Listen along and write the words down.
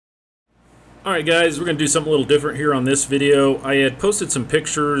Alright guys, we're going to do something a little different here on this video. I had posted some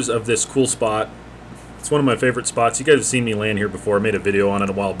pictures of this cool spot. It's one of my favorite spots. You guys have seen me land here before. I made a video on it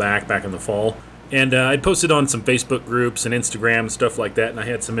a while back in the fall. And I'd posted on some Facebook groups and Instagram and stuff like that, and I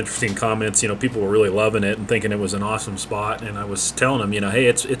had some interesting comments. You know, people were really loving it and thinking it was an awesome spot. And I was telling them, you know, hey,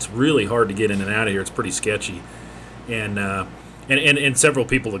 it's really hard to get in and out of here. It's pretty sketchy. And several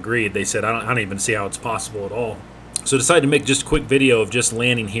people agreed. They said, I don't even see how it's possible at all. So I decided to make just a quick video of just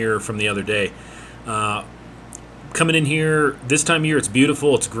landing here from the other day. Coming in here, this time of year, it's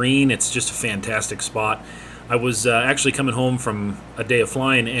beautiful, it's green, it's just a fantastic spot. I was actually coming home from a day of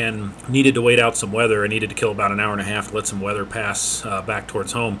flying and needed to wait out some weather. I needed to kill about an hour and a half to let some weather pass back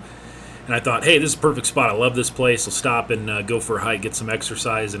towards home. And I thought, hey, this is a perfect spot. I love this place. I'll stop and go for a hike, get some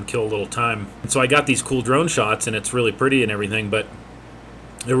exercise, and kill a little time. And so I got these cool drone shots, and it's really pretty and everything, but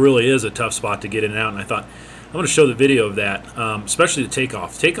it really is a tough spot to get in and out. And I thought, I'm going to show the video of that, especially the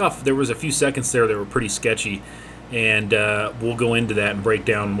takeoff. Takeoff, there was a few seconds there that were pretty sketchy, and we'll go into that and break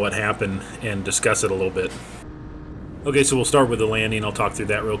down what happened and discuss it a little bit. Okay, so we'll start with the landing. I'll talk through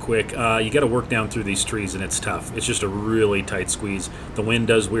that real quick. You got to work down through these trees, and it's tough. It's just a really tight squeeze. The wind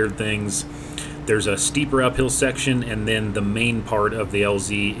does weird things. There's a steeper uphill section, and then the main part of the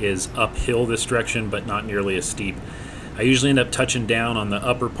LZ is uphill this direction, but not nearly as steep. I usually end up touching down on the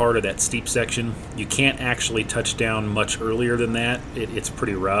upper part of that steep section. You can't actually touch down much earlier than that. It's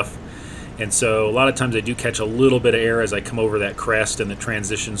pretty rough. And so a lot of times I do catch a little bit of air as I come over that crest and the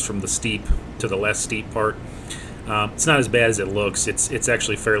transitions from the steep to the less steep part. It's not as bad as it looks. It's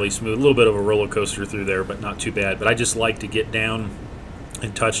actually fairly smooth. A little bit of a roller coaster through there, but not too bad. But I just like to get down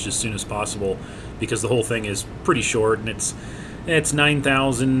and touched as soon as possible because the whole thing is pretty short, and it's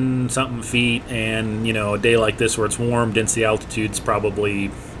 9,000 something feet, and you know, a day like this where it's warm, density altitude's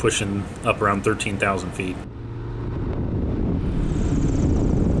probably pushing up around 13,000 feet.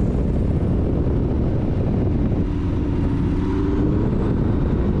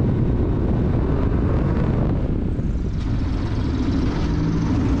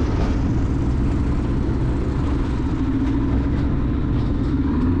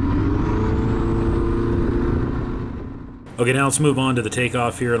 Okay, now let's move on to the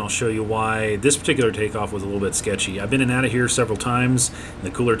takeoff here, and I'll show you why this particular takeoff was a little bit sketchy. I've been in and out of here several times. In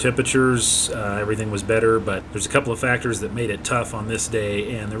the cooler temperatures, everything was better, but there's a couple of factors that made it tough on this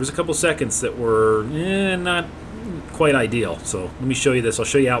day, and there was a couple seconds that were not quite ideal. So let me show you this. I'll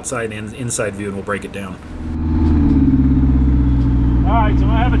show you outside and inside view, and we'll break it down. Alright, so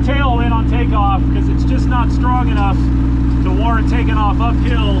I have a tailwind on takeoff because it's just not strong enough to warrant taking off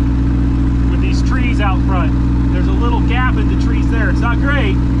uphill with these trees out front. There's a little gap in the trees there. It's not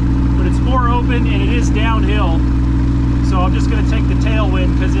great, but it's more open and it is downhill. So I'm just going to take the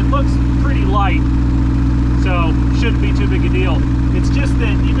tailwind because it looks pretty light. So shouldn't be too big a deal. It's just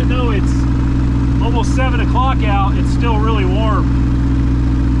that even though it's almost 7 o'clock out, it's still really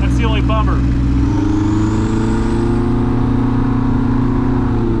warm. That's the only bummer.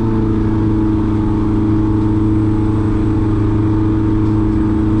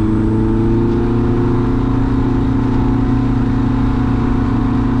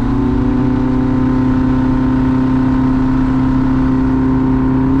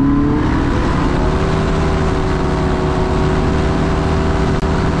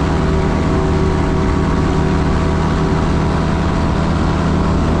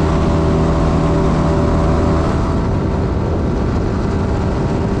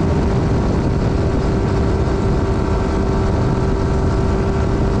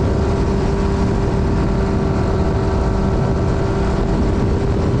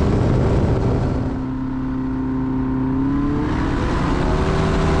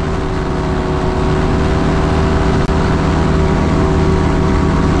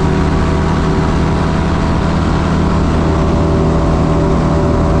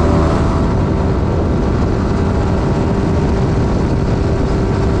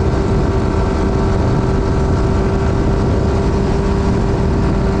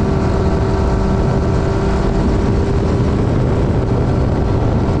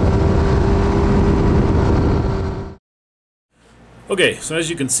 Okay, so as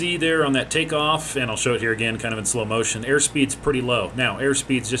you can see there on that takeoff, and I'll show it here again kind of in slow motion, airspeed's pretty low. Now,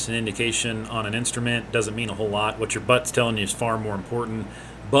 airspeed's just an indication on an instrument, doesn't mean a whole lot. What your butt's telling you is far more important,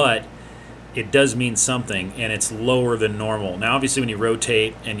 but it does mean something, and it's lower than normal. Now, obviously, when you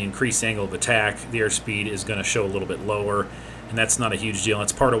rotate and you increase the angle of attack, the airspeed is going to show a little bit lower, and that's not a huge deal.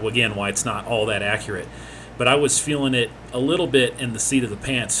 That's part of, again, why it's not all that accurate. But I was feeling it a little bit in the seat of the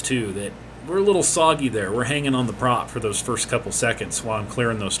pants, too, that we're a little soggy there. We're hanging on the prop for those first couple seconds while I'm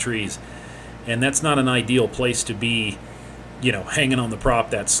clearing those trees. And that's not an ideal place to be you know, hanging on the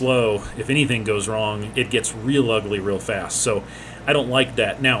prop that slow, if anything goes wrong, it gets real ugly real fast. So I don't like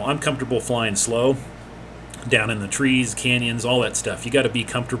that. Now, I'm comfortable flying slow down in the trees, canyons, all that stuff. You got to be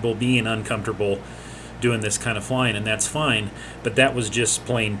comfortable being uncomfortable doing this kind of flying, and that's fine, but that was just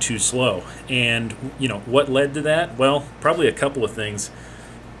plain too slow. And, you know, what led to that? Well, probably a couple of things.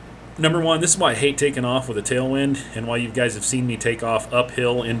 Number one, this is why I hate taking off with a tailwind, and why you guys have seen me take off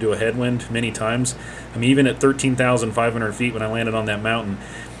uphill into a headwind many times. I mean, even at 13,500 feet when I landed on that mountain,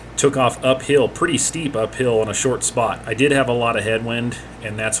 took off uphill, pretty steep uphill on a short spot. I did have a lot of headwind,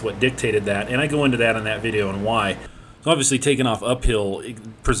 and that's what dictated that, and I go into that in that video and why. So obviously taking off uphill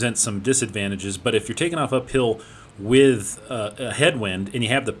presents some disadvantages, but if you're taking off uphill with a headwind and you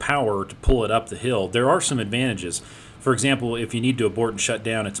have the power to pull it up the hill, there are some advantages. For example, if you need to abort and shut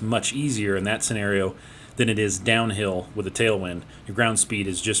down, it's much easier in that scenario than it is downhill with a tailwind. Your ground speed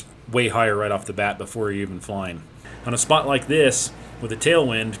is just way higher right off the bat before you're even flying. On a spot like this, with a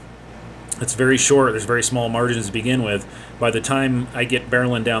tailwind, it's very short, there's very small margins to begin with. By the time I get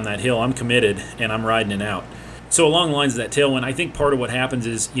barreling down that hill, I'm committed and I'm riding it out. So along the lines of that tailwind, I think part of what happens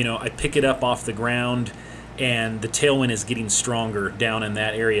is, you know, I pick it up off the ground and the tailwind is getting stronger down in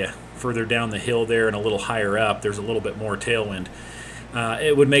that area. Further down the hill there and a little higher up, there's a little bit more tailwind.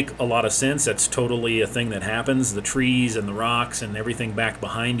 It would make a lot of sense. That's totally a thing that happens. The trees and the rocks and everything back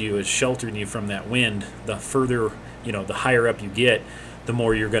behind you is sheltering you from that wind. The further, you know, the higher up you get, the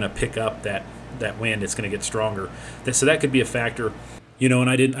more you're going to pick up that wind. It's going to get stronger. So that could be a factor. You know, and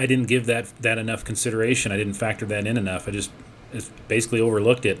I didn't give that enough consideration. I didn't factor that in enough. I just basically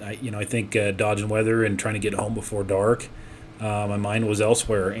overlooked it. I think dodging weather and trying to get home before dark, my mind was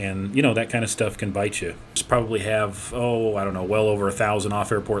elsewhere, and you know, that kind of stuff can bite you. Just probably have, I don't know, well over 1,000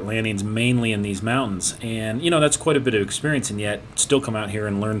 off-airport landings, mainly in these mountains, and you know, that's quite a bit of experience, and yet still come out here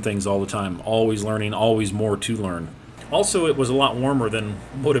and learn things all the time. Always learning, always more to learn. Also, it was a lot warmer than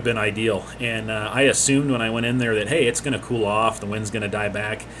would have been ideal, and I assumed when I went in there that, hey, it's going to cool off, the wind's going to die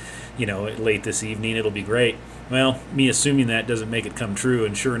back, you know, late this evening, it'll be great. Well, me assuming that doesn't make it come true,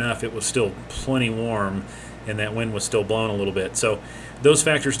 and sure enough, it was still plenty warm, and that wind was still blowing a little bit. So those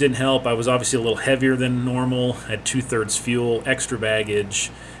factors didn't help. I was obviously a little heavier than normal, had 2/3 fuel, extra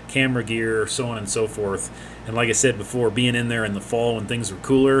baggage, camera gear, so on and so forth. And like I said before, being in there in the fall when things were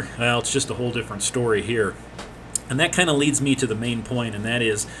cooler, well, it's just a whole different story here. And that kind of leads me to the main point, and that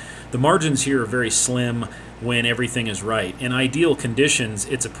is the margins here are very slim when everything is right. In ideal conditions,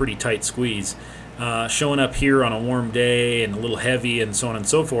 it's a pretty tight squeeze. Showing up here on a warm day and a little heavy and so on and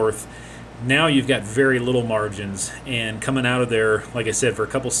so forth, now you've got very little margins, and coming out of there, like I said, for a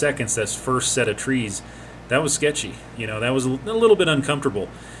couple seconds, that first set of trees, that was sketchy. You know, that was a little bit uncomfortable.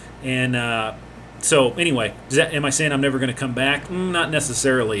 And so anyway, am I saying I'm never going to come back? Not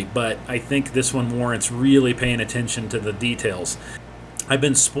necessarily, but I think this one warrants really paying attention to the details. I've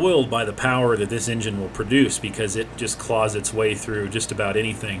been spoiled by the power that this engine will produce because it just claws its way through just about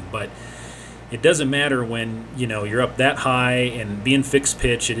anything. But it doesn't matter when, you know, you're up that high and being fixed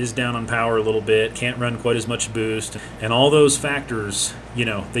pitch, it is down on power a little bit, can't run quite as much boost, and all those factors, you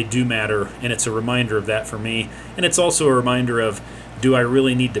know, they do matter, and it's a reminder of that for me. And it's also a reminder of, do I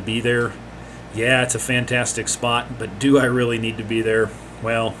really need to be there? Yeah, it's a fantastic spot, but do I really need to be there?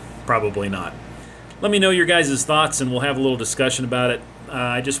 Well, probably not. Let me know your guys' thoughts, and we'll have a little discussion about it.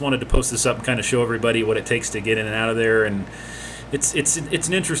 I just wanted to post this up and kind of show everybody what it takes to get in and out of there, and it's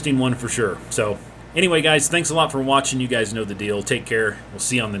an interesting one for sure. So anyway, guys, thanks a lot for watching. You guys know the deal. Take care. We'll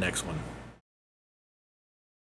see you on the next one.